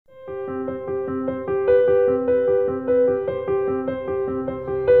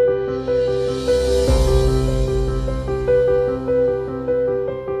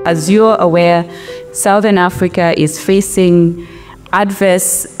as you're aware, Southern Africa is facing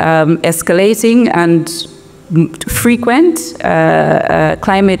adverse, escalating and frequent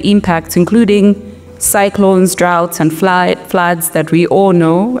climate impacts, including cyclones, droughts, and floods that we all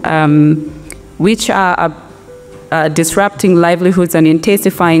know, which are disrupting livelihoods and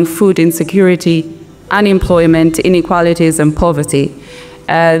intensifying food insecurity, unemployment, inequalities, and poverty.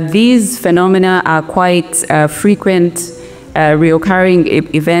 These phenomena are quite frequent,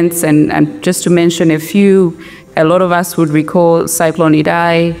 reoccurring events, and just to mention a few, a lot of us would recall Cyclone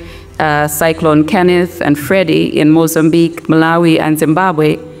Idai, Cyclone Kenneth and Freddy in Mozambique, Malawi, and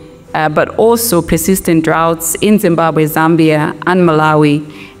Zimbabwe, but also persistent droughts in Zimbabwe, Zambia, and Malawi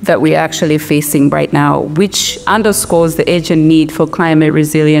that we're actually facing right now, which underscores the urgent need for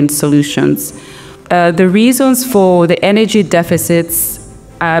climate-resilient solutions. The reasons for the energy deficits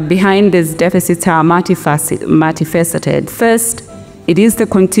behind these deficits are multifaceted. First, it is the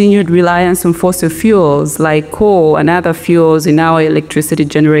continued reliance on fossil fuels like coal and other fuels in our electricity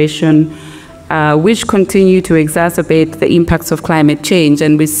generation, which continue to exacerbate the impacts of climate change.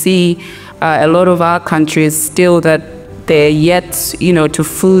 And we see a lot of our countries still that they're yet, to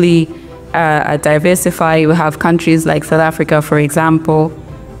fully diversify. We have countries like South Africa, for example,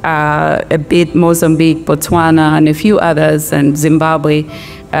 a bit Mozambique, Botswana, and a few others, and Zimbabwe,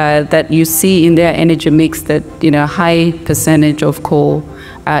 that you see in their energy mix that, high percentage of coal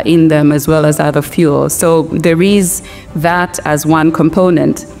in them, as well as other fuels. So there is that as one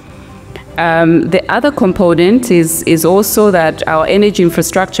component. The other component is also that our energy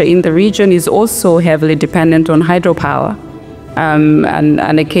infrastructure in the region is also heavily dependent on hydropower.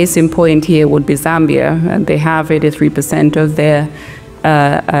 And a case in point here would be Zambia. And they have 83% of their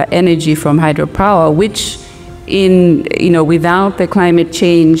energy from hydropower, which without the climate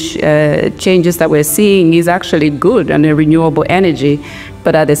changes that we're seeing is actually good and a renewable energy.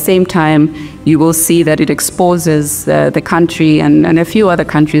 But at the same time, you will see that it exposes the country and a few other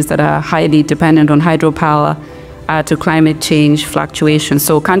countries that are highly dependent on hydropower to climate change fluctuations.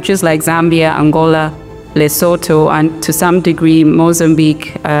 So countries like Zambia, Angola, Lesotho, and to some degree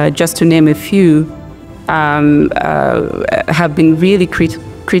Mozambique, just to name a few, have been really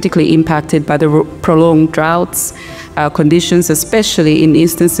critically impacted by the prolonged droughts conditions, especially in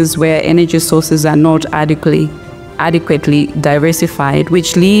instances where energy sources are not adequately diversified,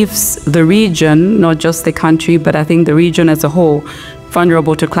 which leaves the region, not just the country, but I think the region as a whole,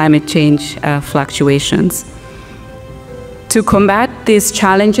 vulnerable to climate change fluctuations. To combat these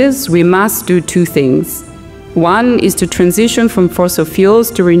challenges, we must do two things. One is to transition from fossil fuels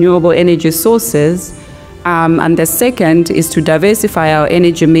to renewable energy sources, and the second is to diversify our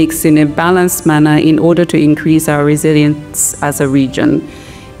energy mix in a balanced manner in order to increase our resilience as a region.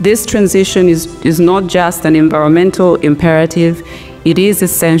 This transition is not just an environmental imperative, it is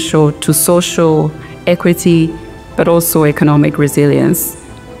essential to social equity, but also economic resilience.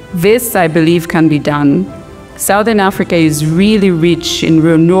 This, I believe, can be done. Southern Africa is really rich in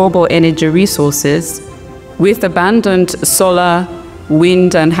renewable energy resources with abundant solar,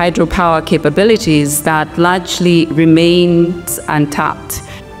 wind, and hydropower capabilities that largely remain untapped.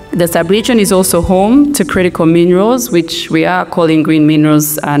 The sub-region is also home to critical minerals, which we are calling green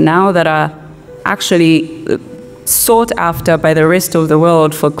minerals now, that are actually sought after by the rest of the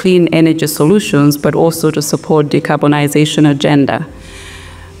world for clean energy solutions, but also to support decarbonization agenda.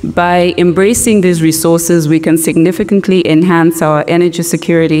 By embracing these resources, we can significantly enhance our energy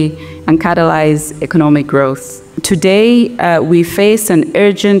security and catalyze economic growth. Today, we face an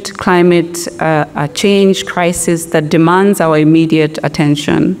urgent climate change crisis that demands our immediate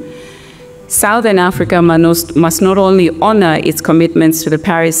attention. Southern Africa must not only honor its commitments to the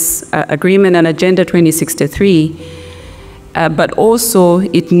Paris Agreement and Agenda 2063, but also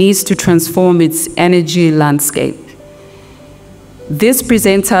it needs to transform its energy landscape. This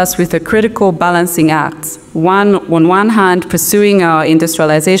presents us with a critical balancing act. On one hand, pursuing our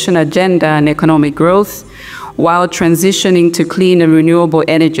industrialization agenda and economic growth, while transitioning to clean and renewable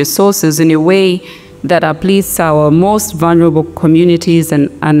energy sources in a way that uplifts our most vulnerable communities and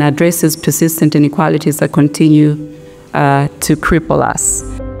addresses persistent inequalities that continue to cripple us.